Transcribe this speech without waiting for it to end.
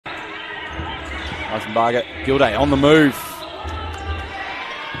Eisenbarger, Gilday on the move.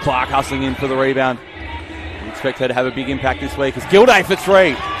 Clarke hustling in for the rebound. We expect her to have a big impact this week as Gilday for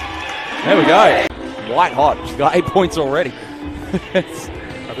three. There we go. White hot. She's got 8 points already.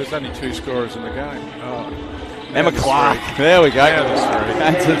 There's only 2 scorers in the game. Emma Clarke. There we go.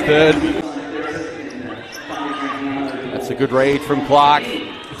 That's a third. That's a good read from Clarke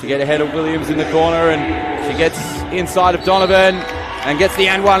to get ahead of Williams in the corner, and she gets inside of Donovan and gets the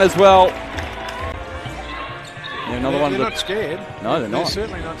and one as well. Yeah, another one. They're not scared. No, they're not. They're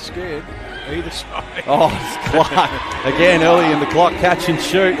certainly not scared either side. Oh, it's Clarke again early in the clock, catch and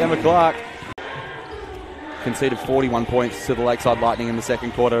shoot. Emma Clarke conceded 41 points to the Lakeside Lightning in the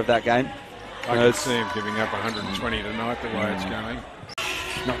second quarter of that game. I can see him giving up 120 tonight the way it's going.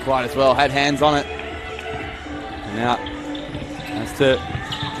 Not quite as well. Had hands on it. And now has to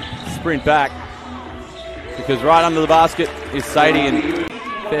sprint back because right under the basket is Sadie, and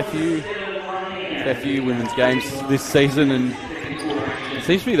fair few women's games this season, and it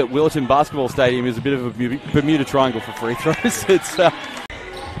seems to me that Willerton Basketball Stadium is a bit of a Bermuda Triangle for free throws. It's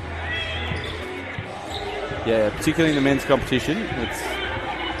yeah, particularly in the men's competition.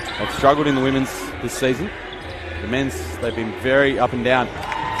 They've struggled in the women's this season. The men's, they've been very up and down.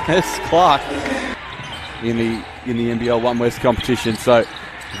 There's Clarke in the NBL1 West competition, so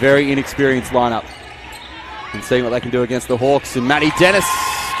very inexperienced lineup. And seeing what they can do against the Hawks. And Maddie Dennis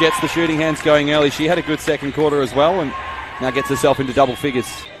gets the shooting hands going early. She had a good second quarter as well, and now gets herself into double figures.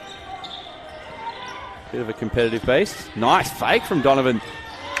 Bit of a competitive base. Nice fake from Donovan.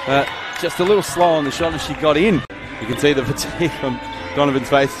 Just a little slow on the shot as she got in. You can see the fatigue on Donovan's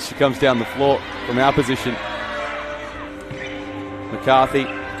face as she comes down the floor from our position. McCarthy.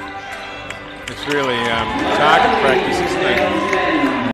 It's really target practice, isn't it?